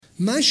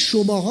من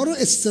شماها رو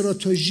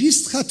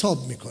استراتژیست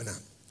خطاب میکنم.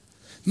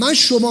 من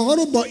شماها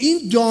رو با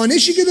این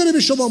دانشی که داره به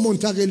شما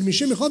منتقل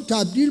میشه میخوام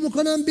تبدیل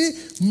بکنم به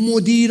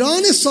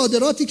مدیران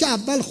صادراتی که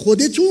اول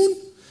خودتون،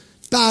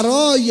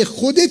 برای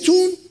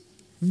خودتون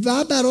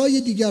و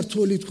برای دیگر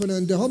تولید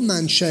کننده ها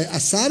منشأ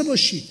اثر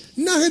باشید،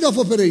 نه هد آف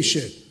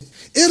اپریشن.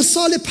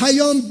 ارسال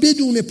پیام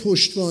بدون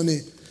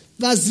پشتوانه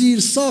و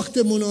زیرساخت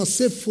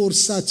مناسب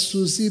فرصت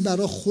سوزی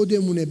برای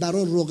خودمونه،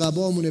 برای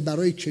رقبامونه،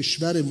 برای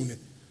کشورمونه.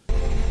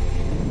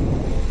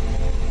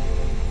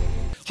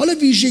 حالا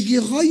ویژگی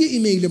های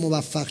ایمیل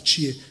موفق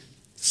چیه؟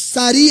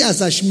 سریع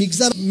ازش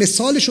میگذرم،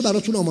 مثالشو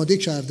براتون آماده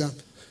کردم.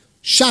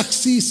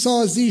 شخصی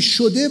سازی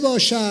شده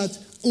باشد،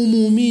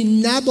 عمومی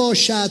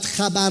نباشد،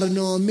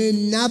 خبرنامه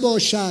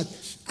نباشد.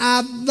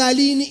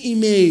 اولین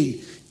ایمیل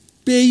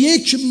به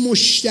یک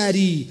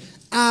مشتری،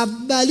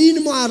 اولین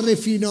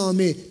معرفی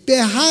نامه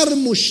به هر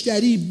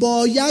مشتری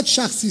باید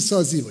شخصی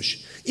سازی باشه.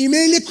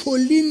 ایمیل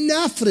کلی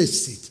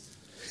نفرستید.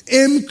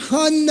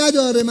 امکان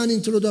نداره من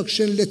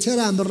اینتروداکشن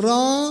لترم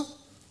را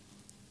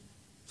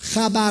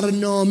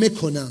خبرنامه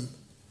کنم.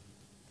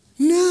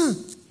 نه.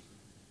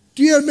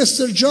 Dear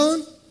Mr. John,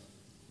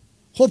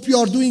 hope you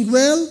are doing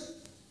well.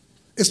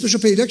 اسمشو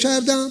پیدا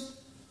کردم.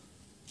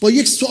 با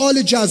یک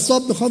سوال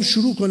جذاب میخوام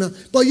شروع کنم.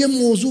 با یه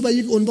موضوع و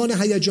یک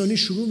عنوان هیجانی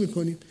شروع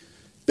میکنیم.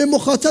 به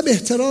مخاطب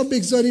احترام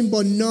بگذاریم،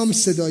 با نام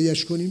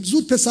صدایش کنیم.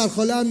 زود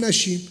پسرخاله هم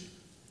نشیم.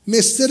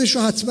 مسترشو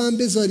حتما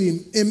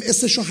بذاریم. ام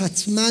اسشو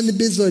حتما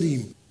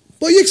بذاریم.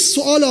 با یک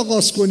سوال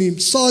آغاز کنیم.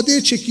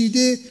 ساده،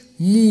 چکیده،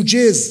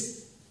 موجز.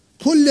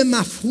 کل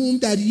مفهوم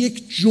در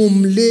یک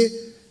جمله،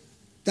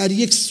 در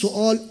یک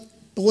سوال،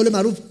 به قول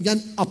معروف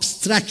میگن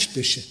ابسترکت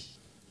بشه.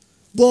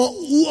 با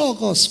او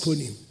آغاز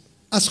کنیم.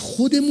 از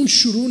خودمون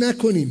شروع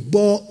نکنیم،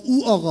 با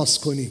او آغاز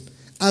کنیم.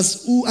 از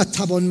او، از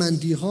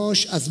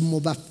توانمندی‌هاش، از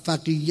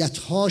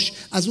موفقیت‌هاش،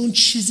 از اون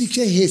چیزی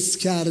که حس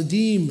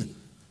کردیم،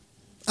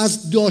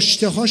 از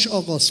داشته‌هاش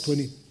آغاز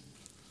کنیم.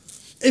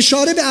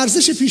 اشاره به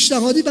ارزش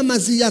پیشنهادی و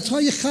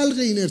مزیت‌های خلق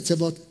این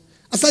ارتباط.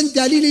 اصلا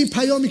دلیل این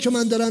پیامی که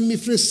من دارم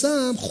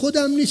میفرستم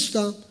خودم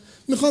نیستم.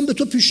 میخوام به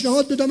تو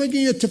پیشنهاد بدم اگه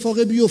این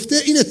اتفاق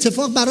بیفته، این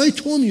اتفاق برای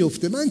تو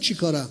میفته. من چی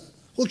کارم؟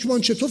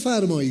 حکمان چه تو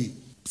فرمایی؟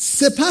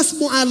 سپس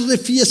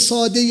معرفی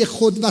ساده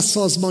خود و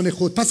سازمان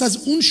خود. پس از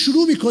اون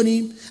شروع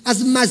میکنیم،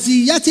 از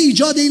مزیت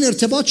ایجاد این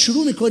ارتباط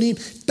شروع میکنیم،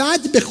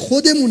 بعد به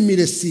خودمون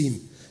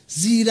میرسیم.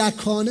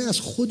 زیرکانه از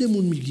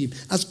خودمون میگیم،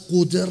 از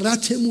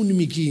قدرتمون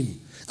میگیم،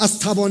 از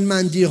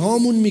توانمندی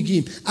هامون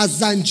میگیم، از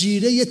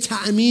زنجیره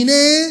تأمین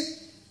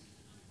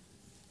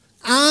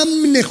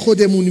امن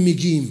خودمون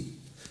میگیم.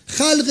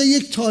 خلق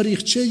یک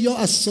تاریخچه یا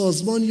از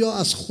سازمان یا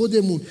از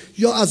خودمون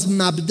یا از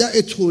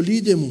مبدأ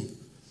تولیدمون.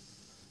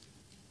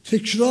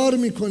 تکرار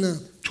میکنم،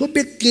 تو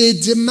به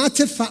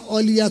قدمت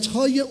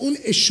فعالیت‌های اون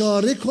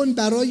اشاره کن،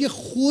 برای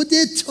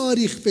خودت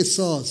تاریخ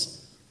بساز.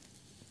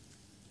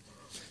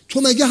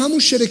 تو مگه همون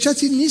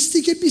شرکتی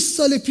نیستی که 20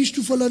 سال پیش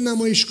تو فلان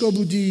نمایشگاه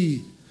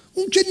بودی؟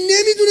 اون که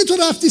نمیدونه تو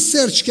رفتی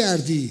سرچ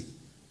کردی.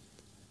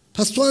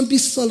 پس تو هم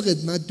 20 سال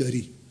قدمت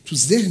داری تو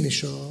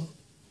ذهنشا.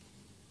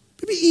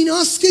 ببین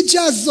ایناست که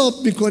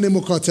جذاب میکنه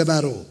مکاتبه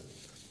رو.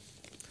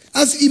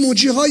 از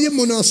ایموجی های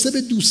مناسب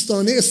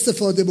دوستانه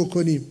استفاده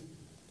بکنیم.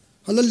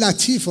 حالا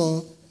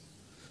لطیفا،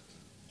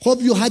 خب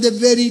you had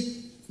a very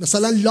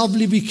مثلا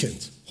lovely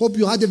weekend. خب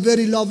you had a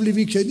very lovely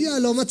weekend. یه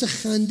علامت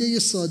خنده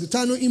ساده.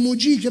 تنها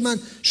ایموجی که من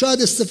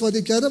شاید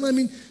استفاده کردم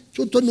همین،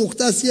 چون تو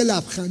نقطه است یه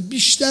لبخند.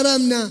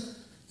 بیشترم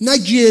نه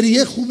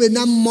گریه خوبه،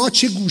 نه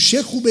ماچ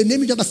گوشه خوبه،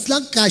 نمیدونم،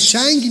 اصلا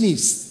قشنگ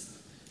نیست.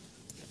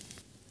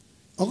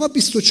 آقا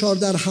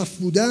 24/7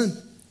 بودن.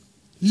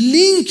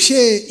 لینک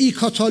ای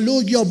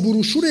کاتالوگ یا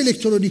بروشور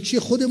الکترونیکی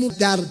خودمون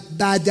در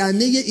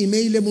بدنه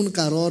ایمیلمون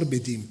قرار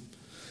بدیم.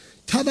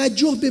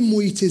 توجه به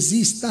محیط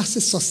زیست، بحث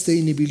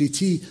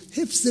ساستینبیلیتی،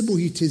 حفظ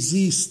محیط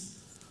زیست.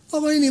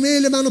 آقا این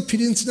ایمیل منو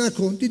پرینت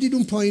نکن. دیدید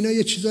اون پایینا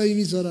یه چیزایی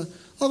میذارن.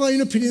 آقا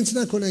اینو پرینت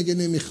نکن اگه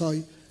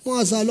نمیخوای. ما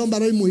از الان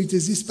برای محیط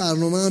زیست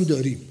برنامه هم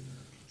داریم.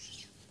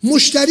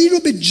 مشتری رو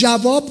به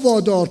جواب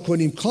وادار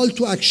کنیم. کال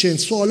تو اکشن،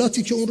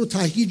 سوالاتی که اون رو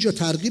تهییج یا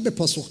ترغیب به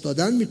پاسخ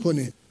دادن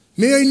میکنه.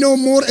 May I know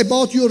more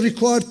about your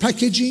required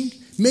packaging?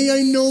 May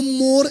I know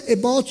more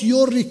about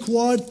your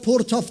required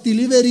port of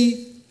delivery?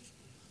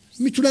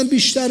 میتونم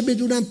بیشتر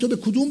بدونم تو به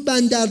کدوم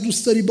بندر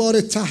دوست داری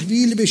بار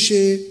تحویل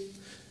بشه؟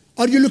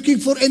 Are you looking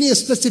for any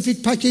specific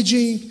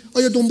packaging?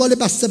 آیا دنبال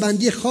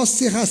بسته‌بندی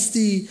خاصی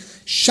هستی؟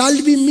 Shall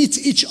we meet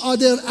each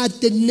other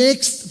at the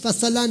next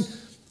مثلا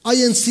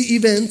INC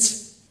event؟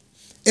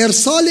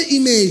 ارسال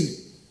ایمیل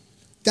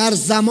در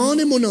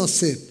زمان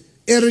مناسب،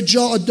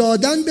 ارجاع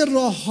دادن به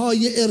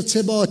راه‌های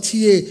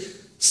ارتباطی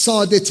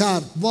ساده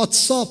تر،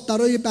 واتساپ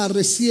برای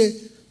بررسی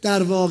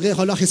در واقع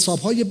حالا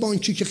حساب‌های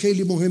بانکی که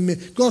خیلی مهمه.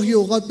 گاهی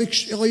اوقات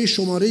آقای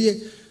شماره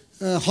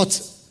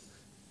هات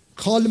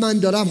کال من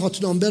دارم،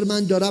 هات نامبر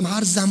من دارم،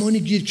 هر زمانی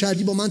گیر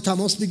کردی با من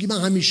تماس بگی،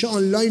 من همیشه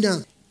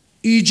آنلاینم.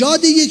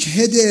 ایجاد یک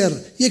هدر،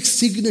 یک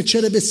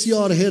سیگنچر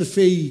بسیار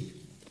حرفه‌ای.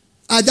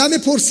 عدم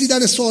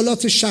پرسیدن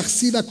سوالات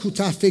شخصی و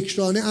کوتاه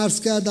فکرانه. عرض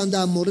کردم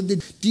در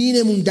مورد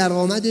دینمون،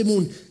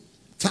 درآمدمون،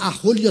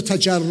 تأهل یا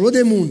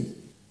تجردمون،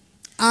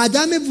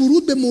 عدم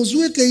ورود به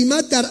موضوع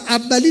قیمت در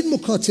اولین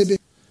مکاتبه.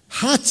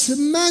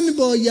 حتما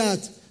باید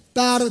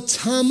بر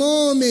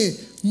تمام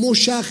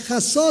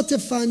مشخصات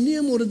فنی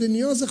مورد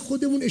نیاز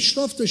خودمون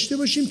اشراف داشته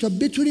باشیم تا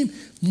بتونیم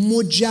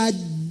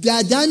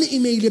مجدداً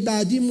ایمیل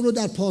بعدیمون رو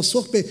در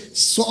پاسخ به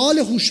سوال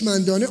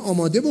هوشمندانه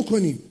آماده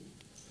بکنیم.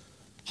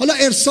 حالا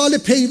ارسال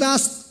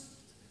پیوست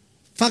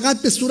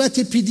فقط به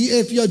صورت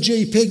PDF یا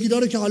JPEG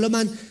داره که حالا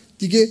من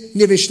دیگه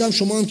نوشتم،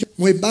 شما هم که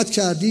محبت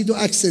کردید و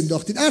عکس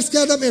انداختید. عرض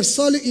کردم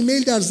ارسال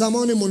ایمیل در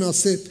زمان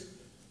مناسب.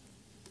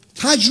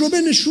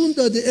 تجربه نشون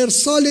داده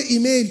ارسال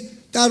ایمیل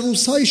در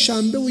روزهای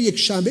شنبه و یک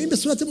شنبه، این به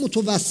صورت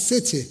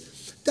متوسطه،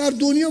 در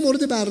دنیا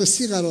مورد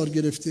بررسی قرار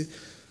گرفته.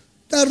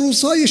 در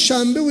روزهای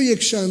شنبه و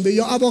یک شنبه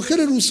یا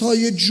اواخر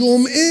روزهای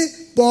جمعه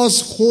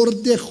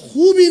بازخورد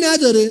خوبی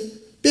نداره.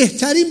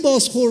 بهترین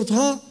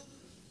بازخوردها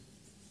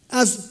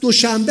از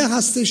دوشنبه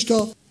هستش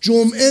تا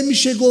جمعه،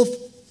 میشه گفت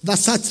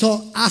وسط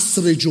تا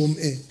عصر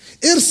جمعه.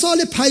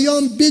 ارسال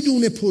پیام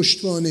بدون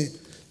پشتوانه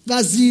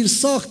و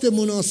زیرساخت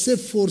مناسب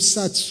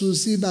فرصت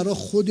سوزی برای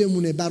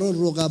خودمونه، برای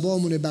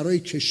رقبامونه، برای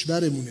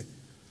کشورمونه.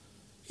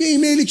 یه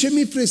ایمیلی که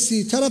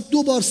میفرستی طرف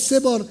 2 بار 3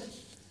 بار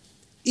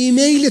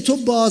ایمیل تو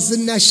باز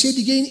نشه،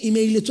 دیگه این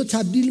ایمیل تو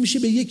تبدیل میشه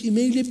به یک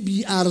ایمیل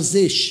بی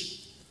ارزش.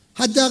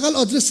 حداقل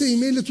آدرس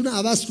ایمیلتون رو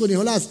عوض کنید.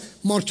 حالا از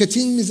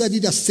مارکتینگ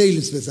میزدید از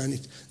سیلز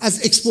بزنید، از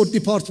اکسپورت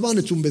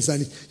دیپارتمانتون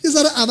بزنید، یه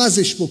ذره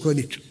عوضش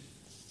بکنید.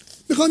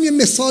 میخوام یه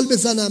مثال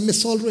بزنم،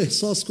 مثال رو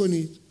احساس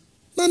کنید.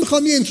 من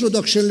میخوام یه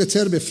اینتروداکشن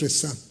لتر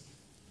بفرستم.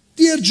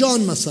 دیر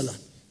جان مثلا،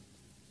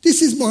 This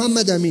is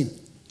محمد امین,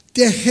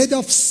 the head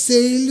of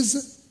sales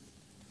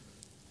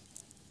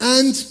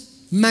and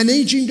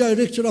managing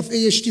director of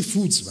AHT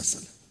Foods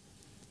مثلا.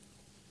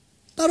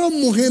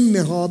 برام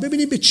مهمه ها،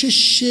 ببینید به چه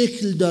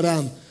شکل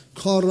دارم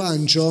کار رو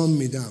انجام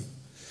میدم.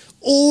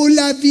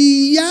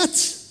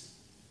 اولویت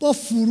با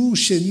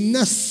فروش،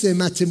 نه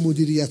سمت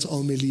مدیریت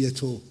عاملی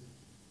تو.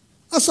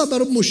 اصلا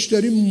برای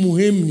مشتری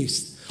مهم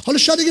نیست. حالا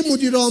شاید اگه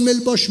مدیر عامل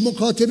باش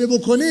مکاتبه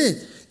بکنه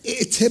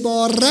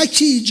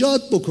اعتبارکی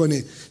ایجاد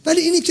بکنه،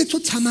 ولی اینی که تو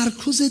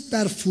تمرکزت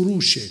بر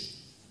فروشه.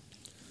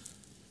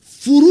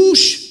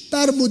 فروش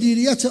بر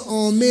مدیریت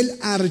عامل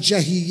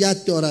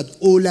ارجحیت دارد،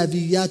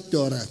 اولویت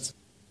دارد.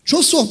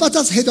 چون صحبت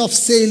از هد آف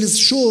سیلز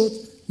شد،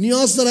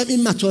 نیاز دارم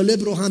این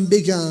مطالب رو هم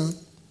بگم.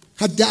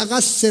 حداقل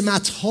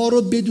سمت‌ها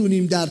رو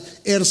بدونیم در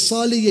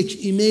ارسال یک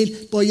ایمیل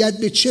باید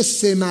به چه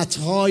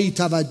سمت‌هایی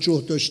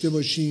توجه داشته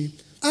باشیم.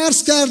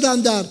 عرض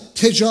کردم در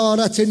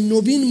تجارت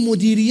نوین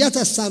مدیریت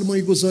از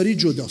سرمایه گذاری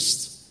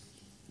جداست.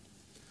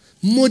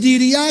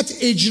 مدیریت،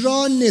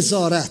 اجرا،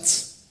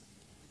 نظارت.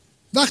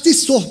 وقتی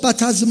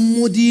صحبت از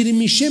مدیر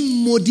میشه،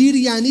 مدیر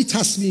یعنی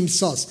تصمیم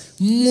ساز،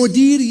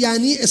 مدیر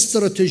یعنی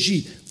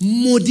استراتژی،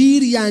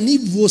 مدیر یعنی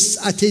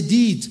وسعت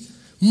دید،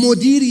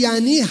 مدیر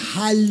یعنی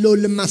حل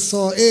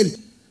المسائل،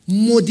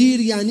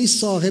 مدیر یعنی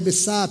صاحب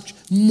سبک،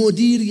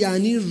 مدیر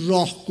یعنی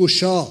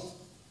راهگشا.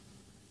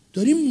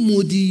 داری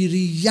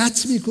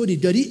مدیریت میکنی،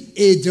 داری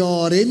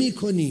اداره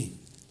میکنی.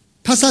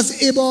 پس از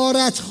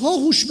عبارتها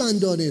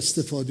هوشمندانه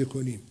استفاده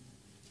کنیم.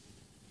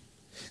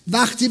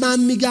 وقتی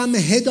من میگم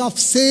هد آف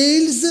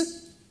سیلز،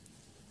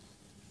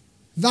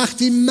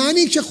 وقتی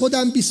منی که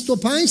خودم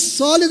 25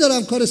 سال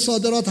دارم کار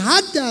صادرات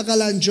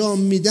حداقل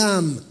انجام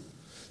میدم،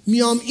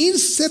 میام این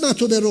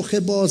سمت رو به رخ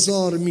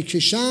بازار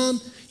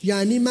میکشم،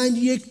 یعنی من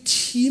یک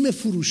تیم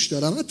فروش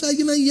دارم. حتی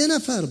اگه من یه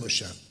نفر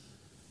باشم،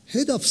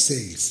 هد آف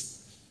سیلز،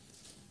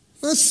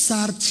 من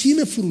سر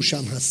تیم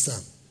فروشم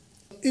هستم.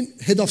 این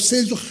هد آف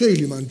سیلز رو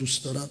خیلی من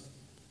دوست دارم.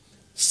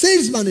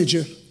 سیلز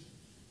منیجر،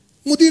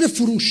 مدیر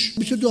فروش،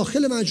 میتونه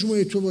داخل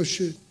مجموعه تو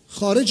باشه،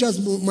 خارج از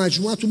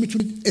مجموعه تو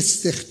میتونید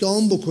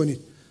استخدام بکنید.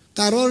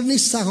 قرار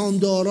نیست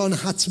سهامداران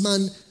حتما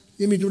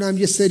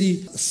یه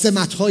سری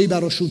سمت‌هایی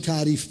براشون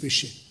تعریف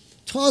بشه.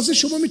 تازه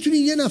شما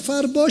میتونید یه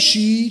نفر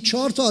باشی،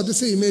 4 تا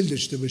آدرس ایمیل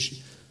داشته باشی،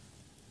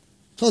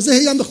 تازه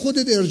هی هم به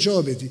خودت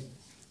ارجاع بدی.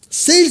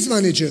 سیلز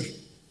منیجر،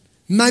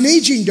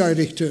 منیجینگ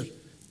دایرکتور،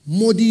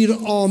 مدیر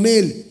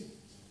عامل،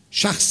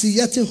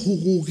 شخصیت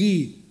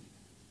حقوقی،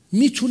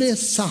 میتونه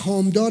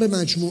سهامدار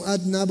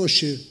مجموعت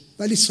نباشه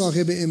ولی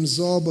صاحب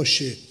امضا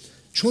باشه،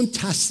 چون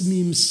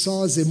تصمیم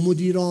ساز.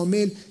 مدیر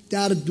عامل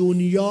در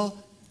دنیا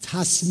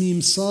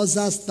تصمیم ساز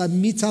است و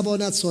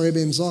میتواند صاحب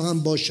امضا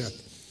هم باشد.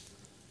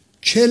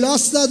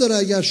 کلاس نداره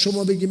اگر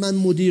شما بگی من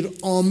مدیر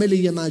عامل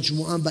یه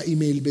مجموعه و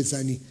ایمیل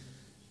بزنی.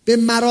 به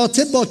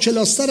مراتب با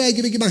کلاس داره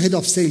اگه بگی من هد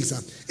آف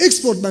سیلزم.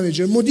 اکسپورت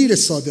منیجر، مدیر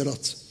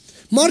صادرات.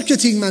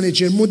 مارکتینگ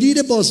منیجر،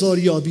 مدیر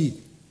بازاریابی.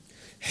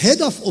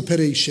 هد آف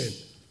اپریشن.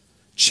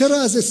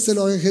 چرا از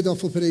اصطلاح هد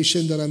آف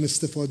اپریشن دارم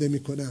استفاده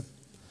میکنم؟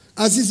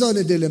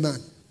 عزیزان دل من،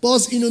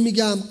 باز اینو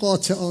میگم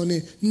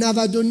قاطعانه،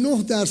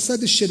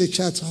 99%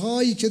 شرکت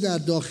هایی که در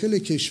داخل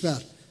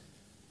کشور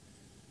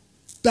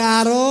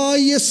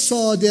برای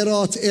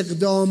صادرات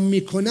اقدام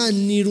میکنن،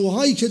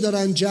 نیروهایی که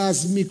دارن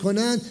جذب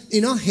میکنن،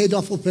 اینا هد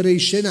آف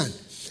اپریشنن.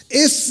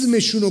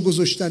 اسمشونو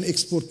گذاشتن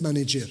اکسپورت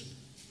منیجر.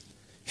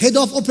 هد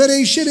آف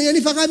اپریشن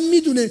یعنی فقط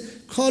میدونه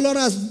کالا رو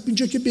از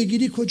اینجا که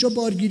بگیری کجا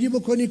بارگیری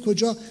بکنی،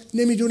 کجا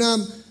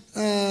نمیدونم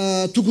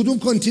تو کدوم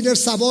کانتینر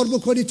سوار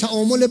بکنی،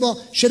 تعامل با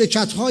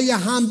شرکت‌های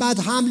هم، بعد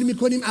حمل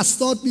میکنیم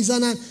اسناد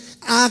میزنن.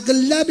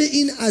 اغلب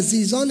این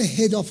عزیزان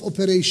هد آف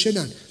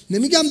اپریشنن.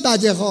 نمیگم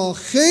بده ها،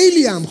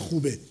 خیلی هم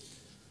خوبه،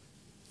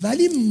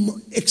 ولی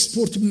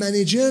اکسپورت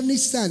منیجر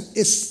نیستن،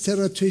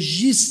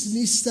 استراتژیست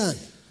نیستن.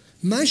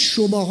 من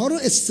شماها رو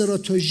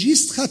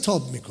استراتژیست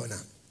خطاب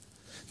میکنم.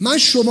 من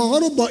شماها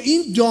رو با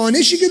این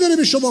دانشی که داره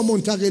به شما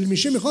منتقل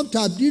میشه میخوام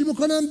تبدیل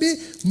بکنم به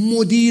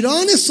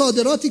مدیران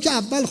صادراتی که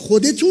اول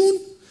خودتون،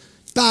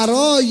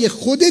 برای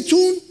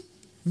خودتون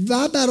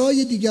و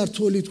برای دیگر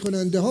تولید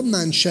کننده ها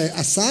منشأ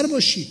اثر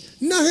باشید،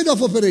 نه هد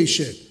آف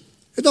اپریشن.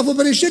 هد آف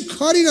اپریشن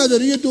کاری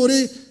نداره، یه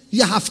دوره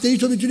یه هفته‌ای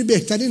تو میتونی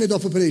بهترین هد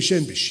آف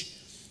اپریشن بشی.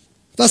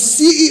 و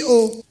سی ای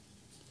او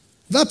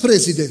و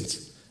پرزیدنت،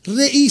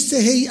 رئیس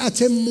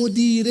هیئت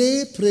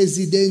مدیره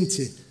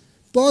پرزیدنت،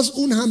 باز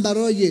اون هم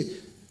برای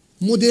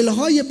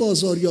مدل‌های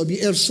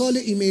بازاریابی ارسال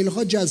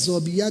ایمیل‌ها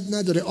جذابیت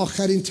نداره،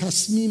 آخرین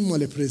تصمیم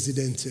مال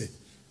پرزیدنته.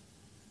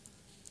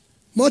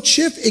 ما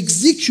چف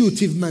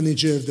اگزیکیوتیو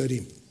منیجر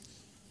داریم،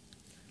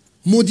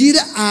 مدیر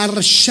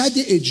ارشد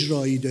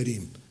اجرایی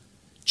داریم،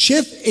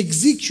 چف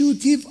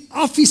اگزیکیوتیو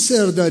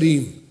آفیسر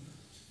داریم،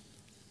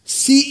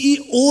 سی ای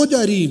او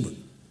داریم.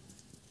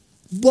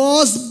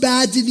 باز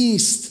بد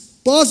نیست،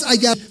 باز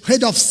اگر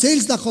هد آف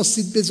سیلز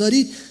نخواستید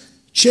بذارید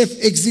چف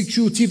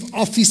اگزیکیوتیو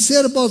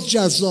آفیسر باز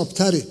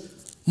جذابتره،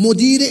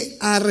 مدیر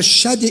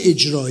ارشد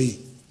اجرایی.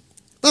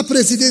 و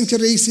پرزیدنت که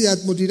رئیس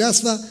هیئت مدیره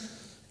است. و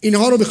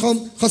اینها رو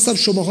خواستم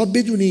شماها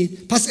بدونید.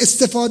 پس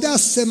استفاده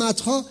از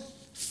سمت‌ها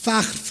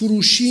فخر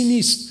فروشی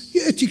نیست،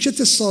 یه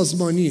اتیکت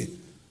سازمانیه.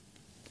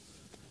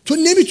 تو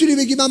نمیتونی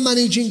بگی من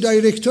منیجینگ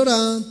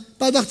دایرکتورم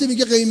بعد وقتی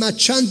میگه قیمت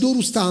چند 2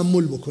 روز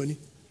تحمل بکنی،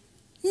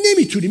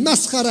 نمیتونی،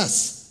 مسخره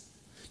است.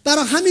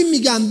 برای همین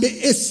میگم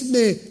به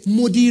اسم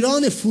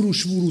مدیران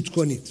فروش ورود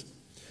کنید.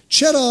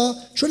 چرا؟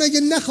 چون اگه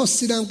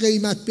نخواستیدم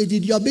قیمت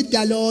بدید یا به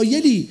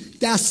دلایلی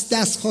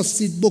دست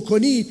خواستید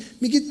بکنید،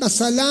 میگید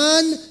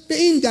مثلا به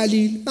این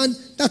دلیل من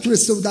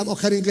نتونسته بودم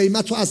آخرین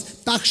قیمت رو از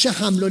بخش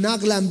حمل و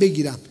نقلم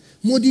بگیرم.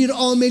 مدیر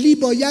عاملی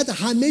باید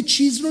همه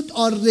چیز رو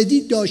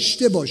آردی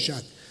داشته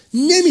باشد،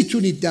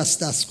 نمیتونید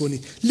دست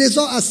کنید.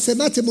 لذا از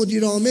سمت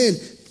مدیر عامل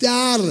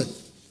در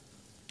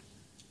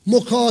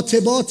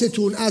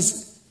مکاتباتتون، از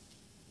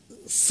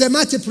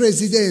سمت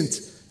پرزیدنت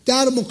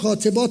در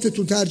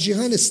مکاتباتتون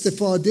ترجیحاً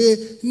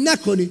استفاده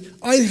نکنید.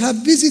 I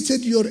have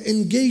visited your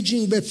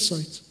engaging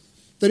website.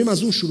 داریم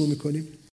از اون شروع میکنیم.